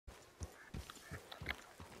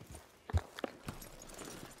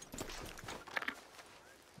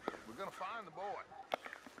the boy.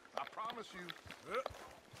 I promise you.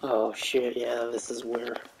 Oh shit, yeah, this is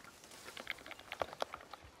where...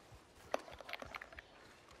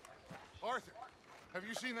 Arthur, have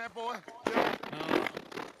you seen that boy?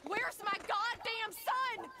 Where's my goddamn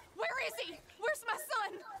son? Where is he? Where's my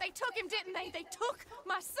son? They took him, didn't they? They took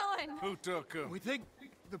my son. Who took him? We think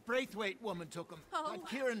the Braithwaite woman took him. Oh.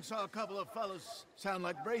 Kieran saw a couple of fellows sound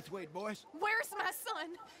like Braithwaite boys. Where's my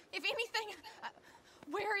son? If anything,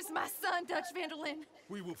 where is my son, Dutch Vanderlyn?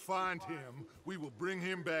 We will find him, we will bring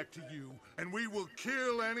him back to you, and we will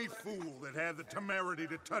kill any fool that had the temerity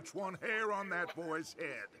to touch one hair on that boy's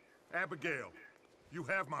head. Abigail, you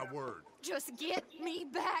have my word. Just get me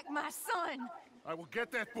back, my son. I will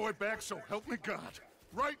get that boy back, so help me God.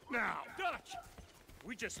 Right now. Dutch!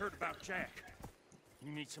 We just heard about Jack.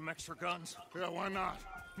 You need some extra guns? Yeah, why not?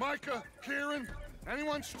 Micah, Kieran,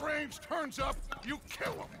 anyone strange turns up, you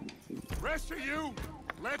kill him. Rest of you,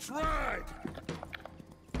 let's ride.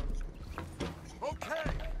 Okay,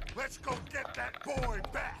 let's go get that boy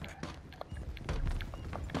back.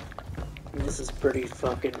 This is pretty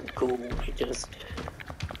fucking cool. He just...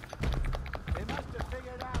 They must have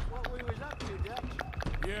figured out what we was up to,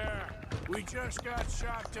 Dutch. Yeah, we just got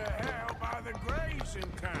shot to hell by the Greys in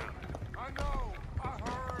town. I know, I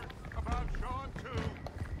heard about Sean too.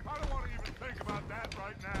 I don't want to even think about that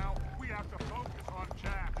right now. We have to focus on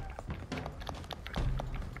Jack.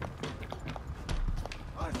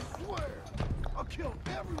 I swear, I'll kill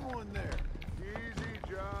everyone there. Easy,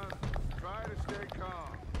 John. Try to stay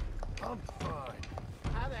calm. I'm fine.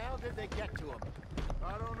 How the hell did they get to him?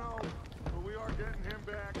 I don't know, but we are getting him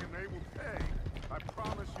back and they will pay. I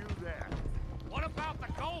promise you that. What about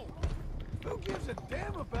the gold? Who gives a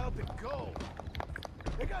damn about the gold?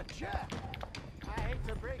 They got Jack. I hate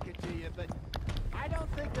to break it to you, but I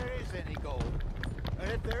don't think there is any gold.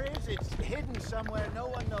 And if there is, it's hidden somewhere no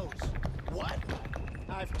one knows. What?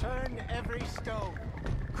 I've turned every stone.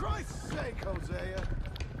 Christ's sake, Hosea.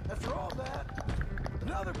 After all that,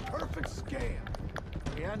 another perfect scam.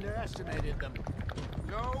 We underestimated them.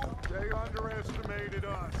 No, they underestimated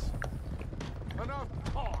us. Enough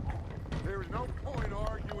talk. There is no point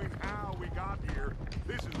arguing how we got here.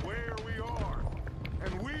 This is where we are.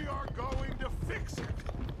 And we are going to fix it.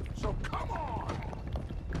 So come on!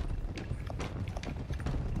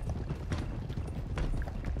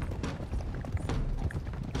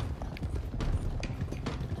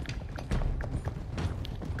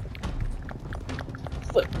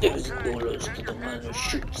 Fuck $1,000 to the man who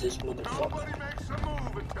shoots this motherfucker. Nobody makes a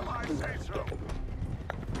move until I say so.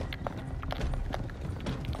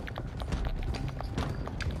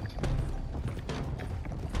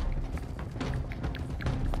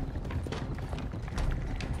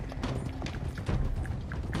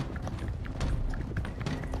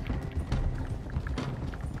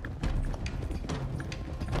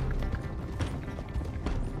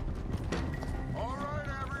 All right,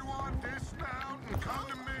 everyone, dismount and come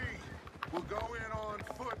to me. We'll go in on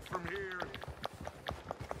foot from here.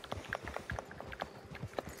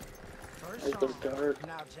 First There's the Sean, guard.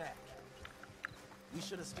 now Jack. We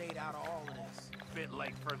should have stayed out of all of this. Bit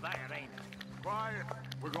late for that, ain't it? Quiet.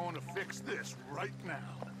 We're going to fix this right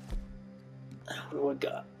now. What do I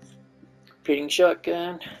got? Repeating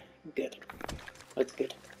shotgun. Good. That's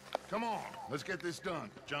good. Come on, let's get this done.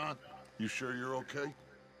 John, you sure you're okay?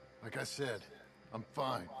 Like I said, I'm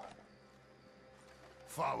fine.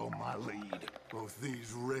 Follow my lead. Both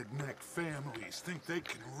these redneck families think they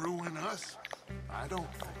can ruin us? I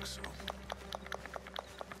don't think so.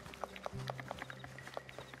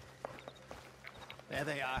 There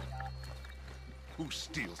they are. Who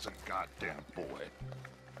steals a goddamn boy?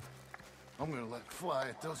 I'm gonna let fly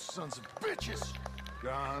at those sons of bitches.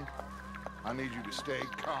 John, I need you to stay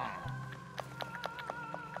calm.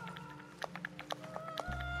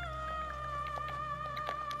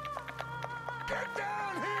 Get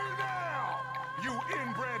down here now, you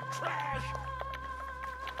inbred trash!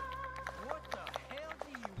 What the hell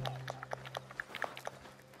do you want?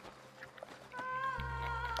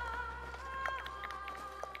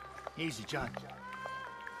 Easy, John.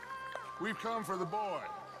 We've come for the boy.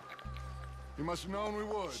 You must have known we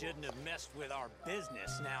would. Shouldn't have messed with our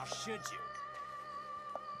business now, should you?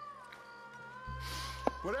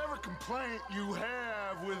 Whatever complaint you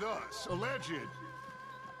have with us, alleged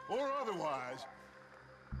or otherwise,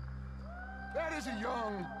 that is a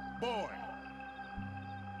young boy.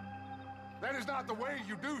 That is not the way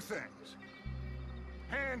you do things.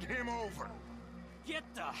 Hand him over. Get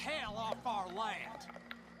the hell off our land!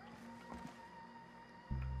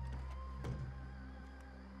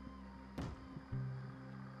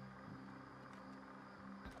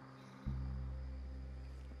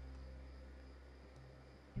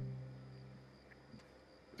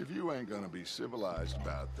 you ain't gonna be civilized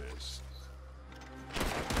about this.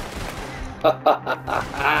 I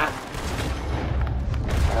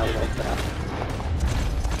love that.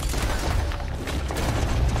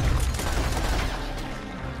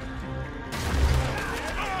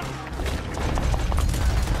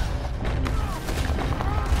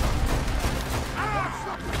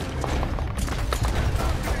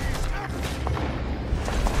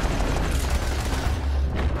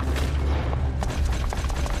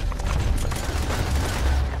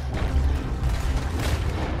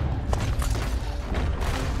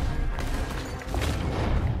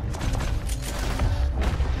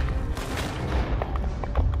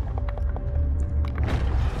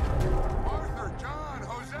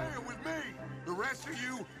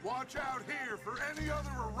 Watch out here for any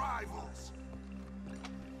other arrivals.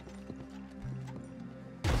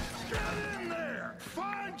 Get in there!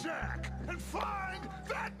 Find Jack! And find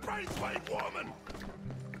that bracelet woman!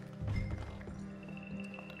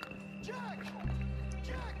 Jack!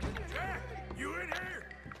 Jack! Jack! You in here?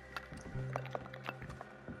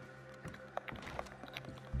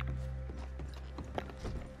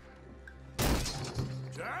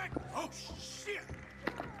 Jack? Oh, shit!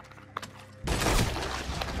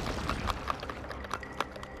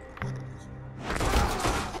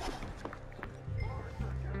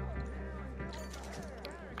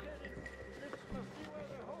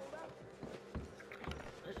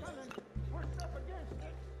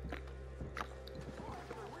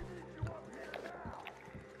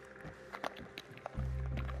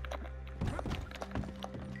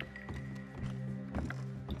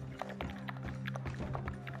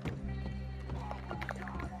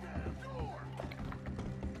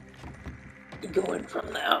 Going from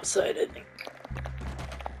the outside, I think.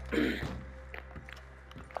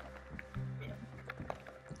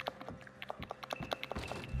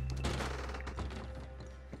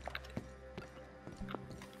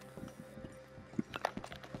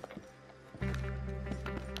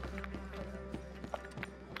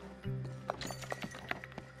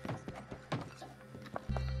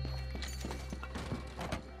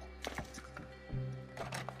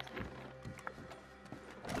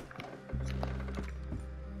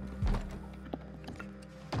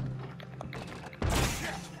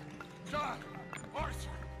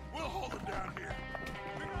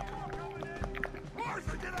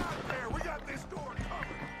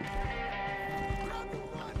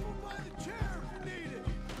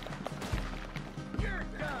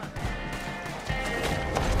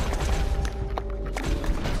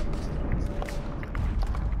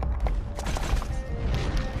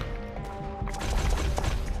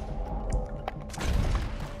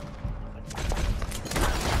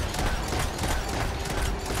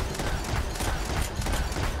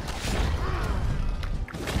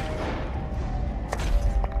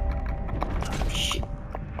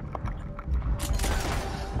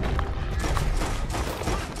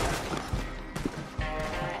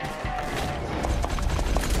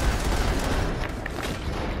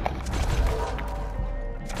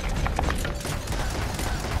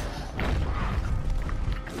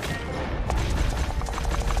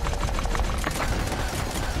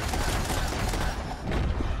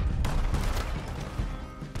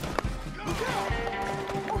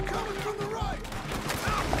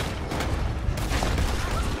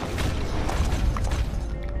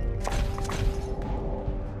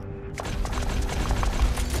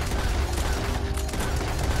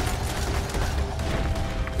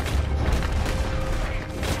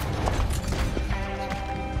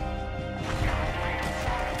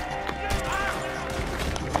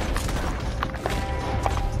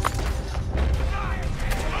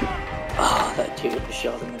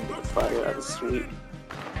 Shot him into the fire. That was sweet.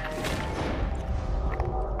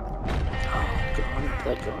 Oh, gone. Is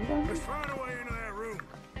that gone down? Let's find a way into that room.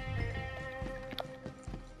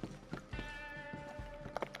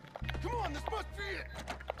 Come on, this must be it.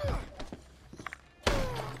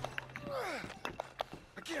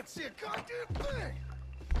 I can't see a goddamn thing.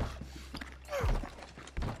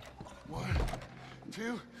 1,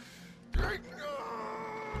 2, 3.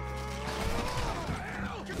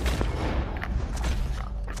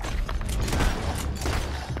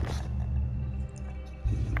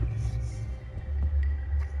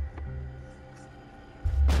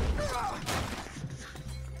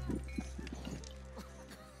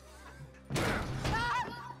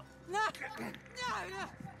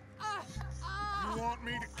 You want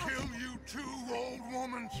me to kill you too, old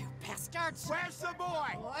woman? You bastards! Where's the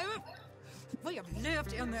boy? We have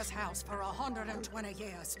lived in this house for 120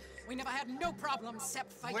 years. We never had no problems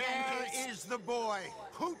except for Where Yankees. is the boy?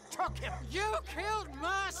 Who took him? You killed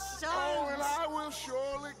my son! Oh, and I will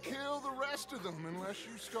surely kill the rest of them unless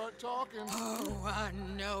you start talking. Oh, I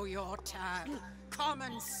know your type.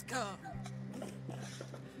 Common scum.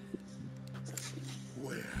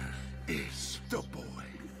 Where is the boy?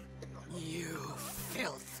 You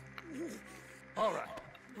filth. All right,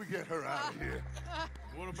 we get her out of here.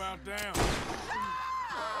 What about them?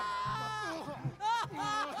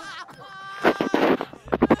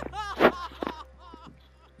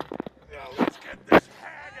 Now let's get this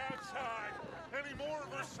hag outside. Any more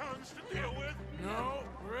of her sons to deal with? No,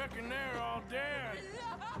 reckon they're all dead.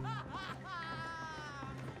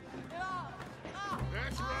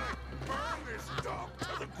 That's right. Burn this dump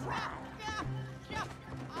to the ground.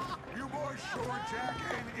 You boys sure Jack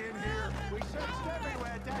ain't in here? We searched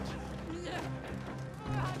everywhere, Dutch.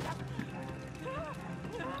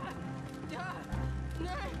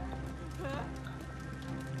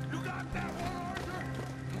 You got that one, Arthur?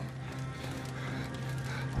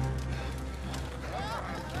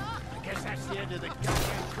 I guess that's the end of the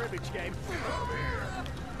goddamn cribbage game. Come here.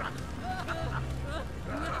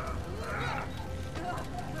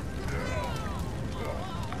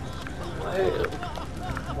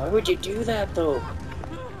 Why would you do that though?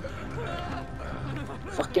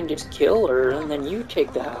 Fucking just kill her and then you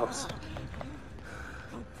take the house.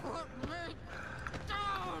 Put me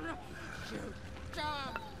down! You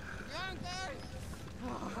damn Yankee!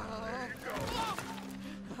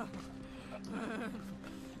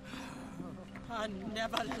 I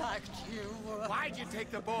never liked you. Why'd you take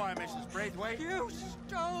the boy, Mrs. Braithwaite? You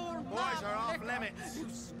stole my Boys are off liquor. limits. You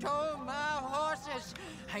stole my horses.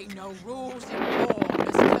 Ain't no rules in war,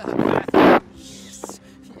 mister. Yes,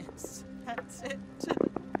 yes, that's it.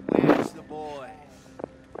 Where's the boy?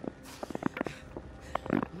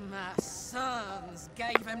 My sons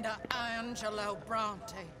gave him to Angelo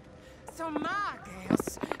Bronte. So my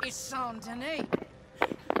guess is Saint Denis.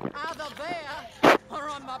 Either there or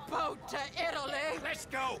on my boat to Italy. Let's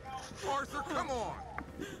go. Arthur, come on.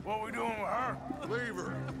 What we doing with her? Leave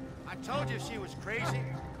her. I told you she was crazy.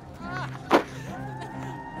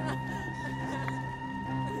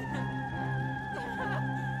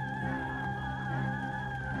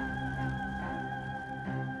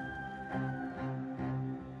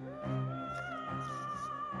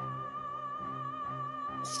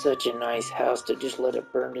 Such a nice house to just let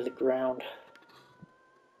it burn to the ground.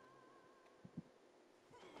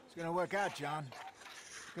 It's gonna work out, John.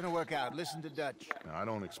 It's gonna work out. Listen to Dutch. Now, I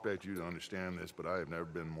don't expect you to understand this, but I have never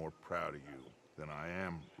been more proud of you than I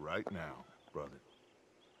am right now, brother.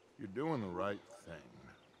 You're doing the right thing.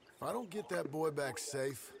 If I don't get that boy back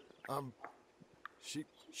safe,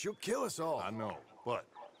 she'll kill us all. I know, but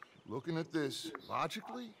looking at this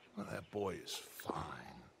logically, well, that boy is fine.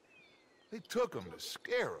 They took him to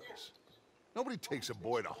scare us. Nobody takes a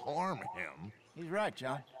boy to harm him. He's right,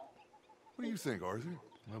 John. What do you think, Arthur?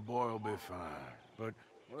 The boy will be fine. But,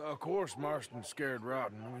 well, of course, Marston's scared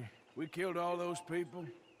rotten. We killed all those people.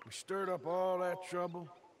 We stirred up all that trouble.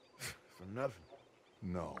 For nothing.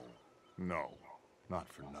 No, not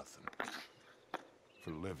for nothing.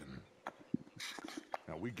 For living.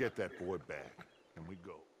 Now, we get that boy back, and we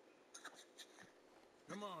go.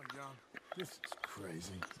 Come on, John. This is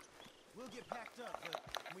crazy. We'll get packed up, but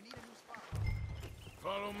we need a new spot.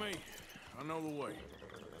 Follow me. I know the way.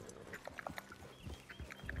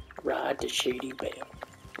 Ride to Shady Belle.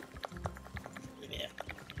 Yeah.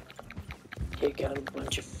 Take out a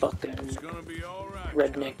bunch of fucking It's gonna be all right.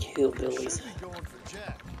 redneck We hillbillies. should be going for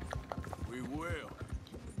Jack. We will.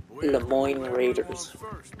 Lemoyne Raiders.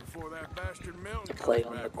 First, before that bastard Milton Play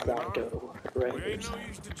comes on the back with an Quanto We ain't Raiders. no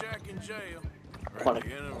use to Jack in jail. Or at the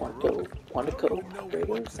end of the road. Quantico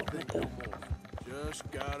Raiders? Something like that.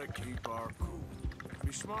 Just gotta keep our cool.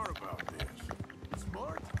 Be smart about this.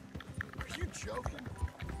 Smart? Are you joking?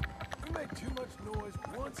 We made too much noise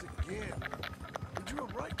once again. We drew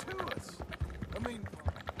him right to us. I mean,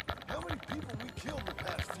 how many people we killed the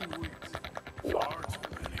past few weeks? Far too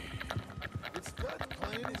many. It's Dutch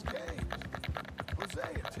playing his games.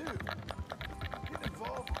 Hosea, too. Getting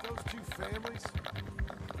involved with those two families.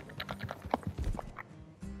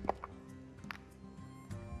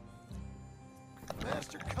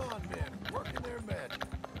 Master con men working their magic.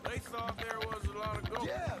 They thought there was a lot of gold.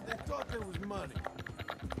 Yeah, they thought there was money.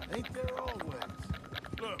 Ain't there always?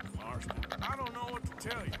 Look, Marston, I don't know what to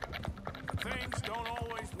tell you. Things don't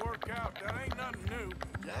always work out. That ain't nothing new.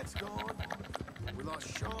 Jack's gone. We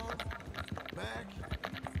lost Sean, Mac,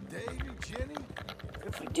 Davey, Jenny.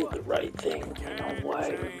 We did the right thing. I don't know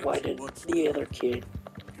why did the other kid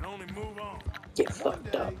Can only move move on. get One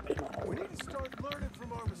fucked day, up and all. we need to start learning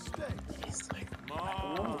from our mistakes. He's like, Come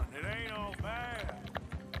on, it ain't all bad.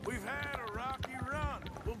 We've had a rocky run.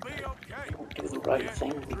 We'll be okay. don't do the right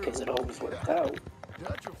thing because it always worked out.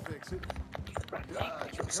 Dutch will fix it. Do the right thing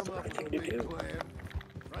Dutch will because it's the come up right with a thing to big do. plan.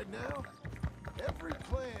 Right now, every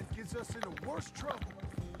plan gets us into worse trouble.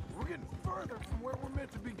 We're getting further from where we're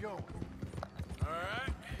meant to be going.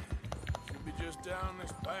 Alright. Should be just down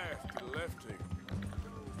this path to the left here.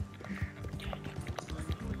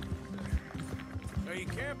 Now you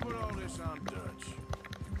can't put all this on Dutch.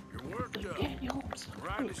 You're worked up. Daniel,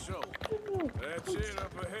 Rightly so. That's it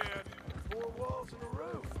up ahead. 4 walls and a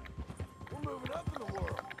roof. We're moving up in the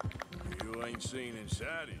world. You ain't seen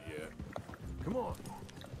inside it yet. Come on.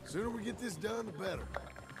 Sooner we get this done, the better.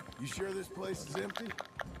 You sure this place is empty?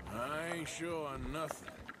 I ain't sure on nothing.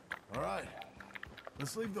 All right.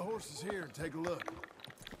 Let's leave the horses here and take a look.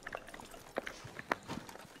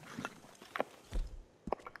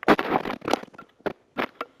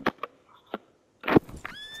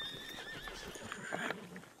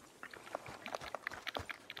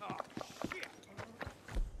 Oh, shit!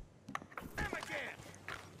 Them again!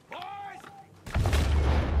 Boys!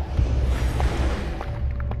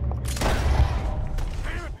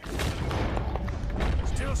 Damn it!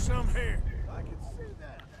 Still some here. I can see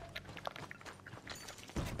that.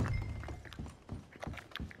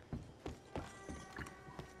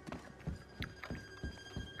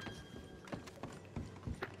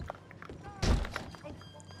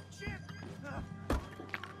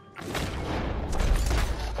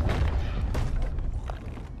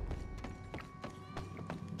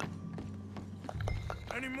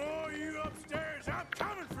 Any more of you upstairs? I'm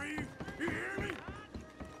coming for you. You hear me?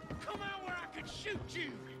 Come out where I can shoot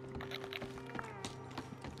you.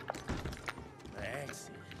 That's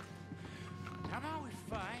it. How about we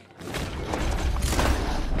fight?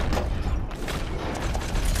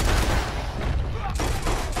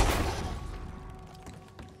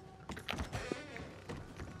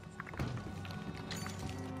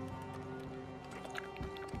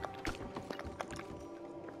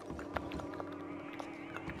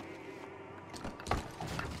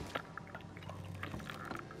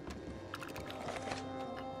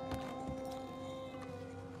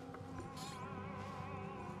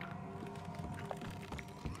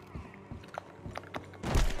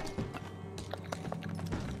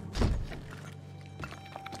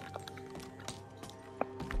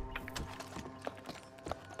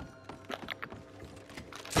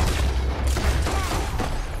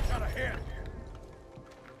 Got a hit.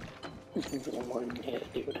 One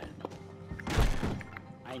hit, dude.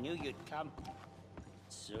 I knew you'd come.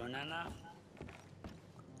 Soon enough.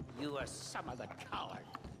 You are some of the cowards.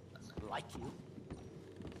 Like you.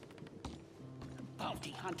 The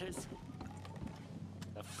bounty hunters.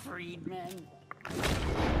 The freedmen.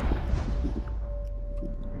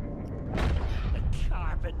 The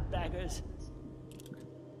carpetbaggers.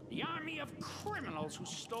 The army of criminals who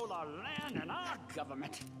stole our land and our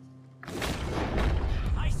government.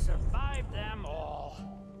 I survived them all.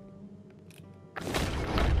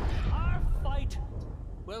 Our fight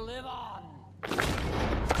will live on.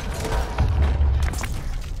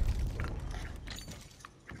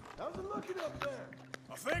 How's it looking up there?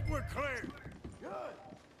 I think we're clear. Good.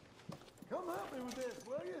 Come help me with this,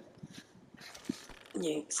 will you? You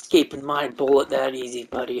ain't escaping my bullet that easy,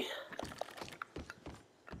 buddy.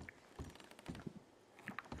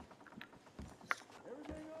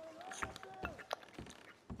 Everything all right up there?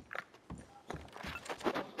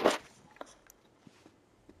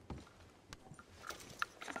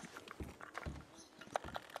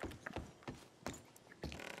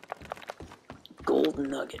 Gold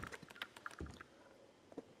nugget.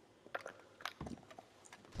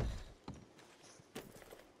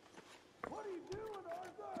 What are you doing,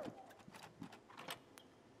 Arthur?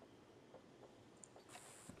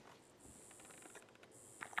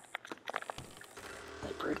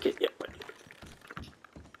 I break it, yep, buddy.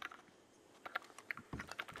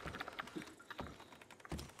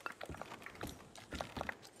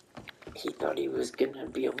 He thought he was gonna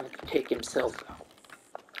be able to take himself out.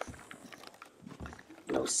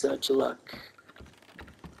 No such luck.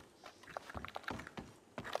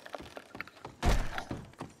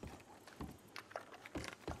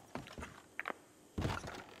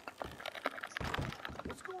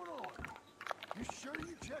 What's going on? You sure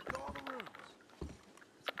you checked all the rooms?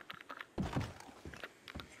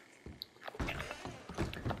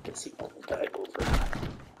 Guess he won't die over.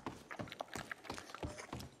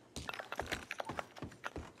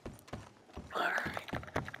 Alright.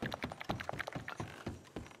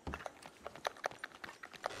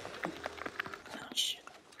 Oh shit.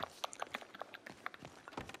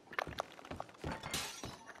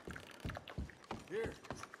 Here,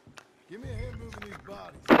 give me a hand moving these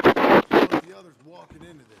bodies. I'll let the others walking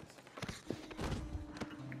into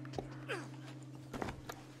this.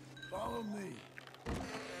 Follow me.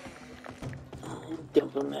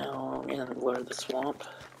 Dump them out in where the swamp,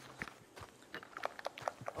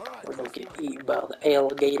 All right, where they'll this get way. eaten by the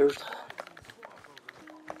alligators.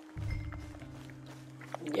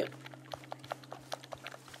 Yep.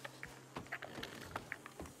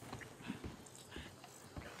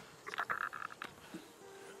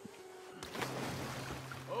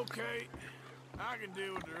 Okay, I can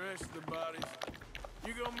deal with the rest of the bodies.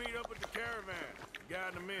 You go meet up with the caravan,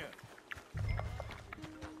 guide them in.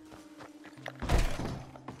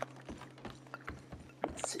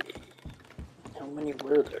 Let's see. How many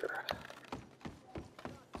were there?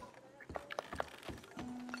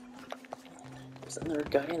 Wasn't there a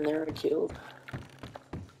guy in there I killed?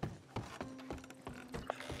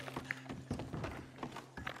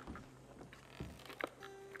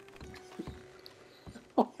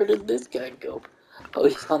 Oh, where did this guy go? Oh,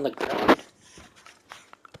 he's on the ground.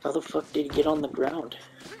 How the fuck did he get on the ground?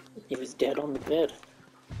 He was dead on the bed.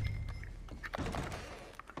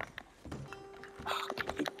 Oh,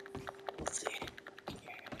 let's see.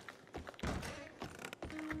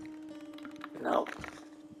 No.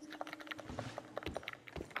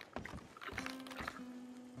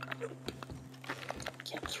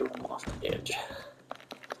 Can't throw him off the edge.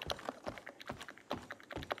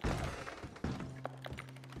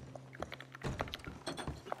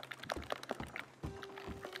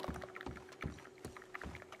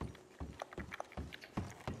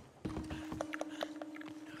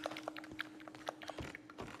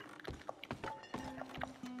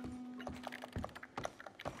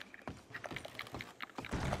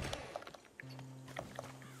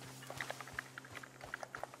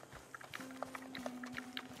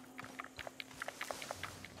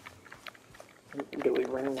 Do we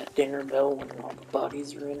ring that dinner bell when all the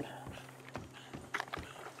bodies are in?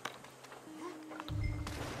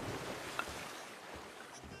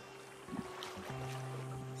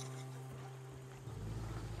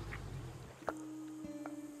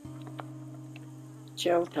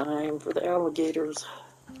 Chow time for the alligators.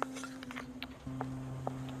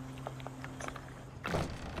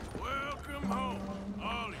 Welcome home,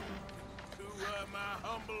 all of you, to my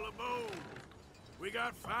humble abode. We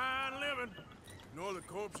got fine living. Ignore the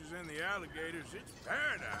corpses and the alligators. It's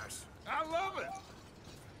paradise. I love it.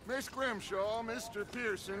 Miss Grimshaw, Mr.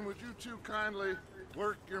 Pearson, would you two kindly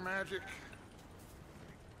work your magic?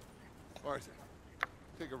 Arthur,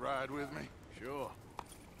 take a ride with me. Sure.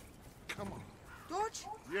 Come on. George,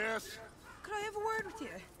 Yes? could I have a word with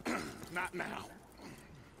you? Not now.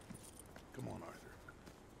 Come on, Arthur.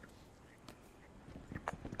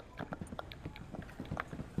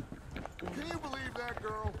 Can you believe that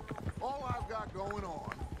girl? All I've got going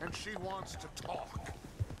on, and she wants to talk.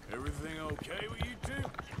 Everything okay with you two?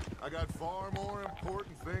 I got far more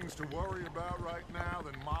important things to worry about right now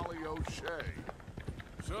than Molly O'Shea.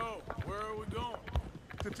 So, where are we going?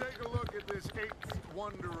 To take a look at this eighth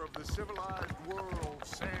wonder of the civilized world,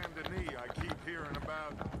 Saint Denis, I keep hearing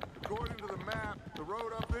about. According to the map, the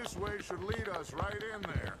road up this way should lead us right in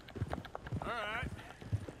there. All right.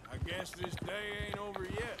 I guess this day ain't over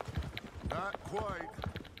yet. Not quite.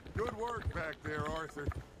 Good work back there, Arthur.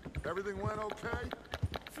 Everything went okay?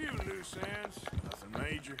 Few loose ends, nothing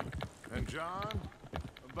major. And John?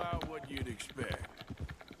 About what you'd expect.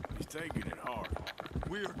 He's taking it hard.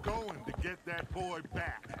 We are going to get that boy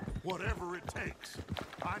back, whatever it takes.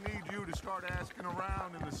 I need you to start asking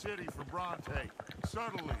around in the city for Bronte.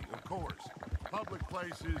 Subtly, of course. Public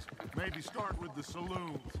places, maybe start with the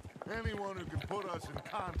saloons. Anyone who can put us in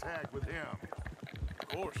contact with him. Of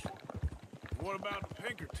course. What about the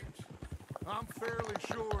Pinkertons? I'm fairly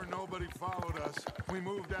sure nobody followed us. We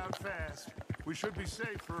moved out fast. We should be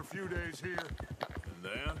safe for a few days here. And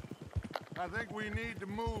then? I think we need to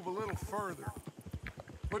move a little further.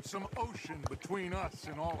 Put some ocean between us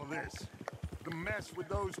and all of this. The mess with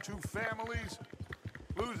those two families,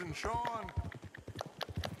 losing Sean.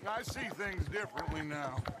 I see things differently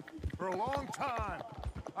now. For a long time,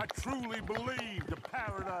 I truly believed a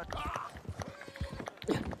paradise...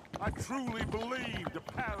 I truly believed a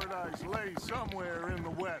paradise lay somewhere in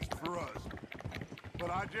the West for us.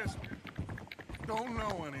 But I just don't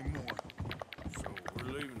know anymore. So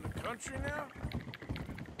we're leaving the country now?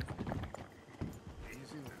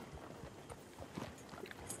 Easy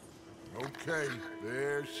now. Okay,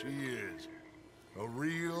 there she is. A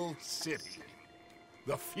real city.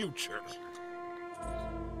 The future.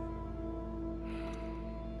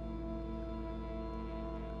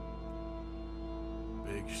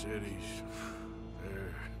 Big cities,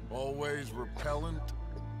 they're Always repellent?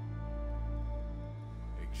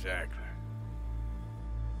 Exactly.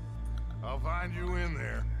 I'll find you in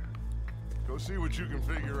there. Go see what you can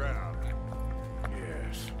figure out.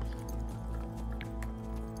 Yes.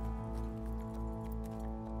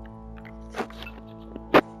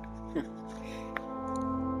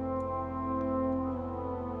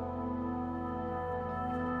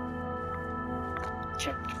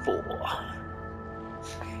 Chapter 4.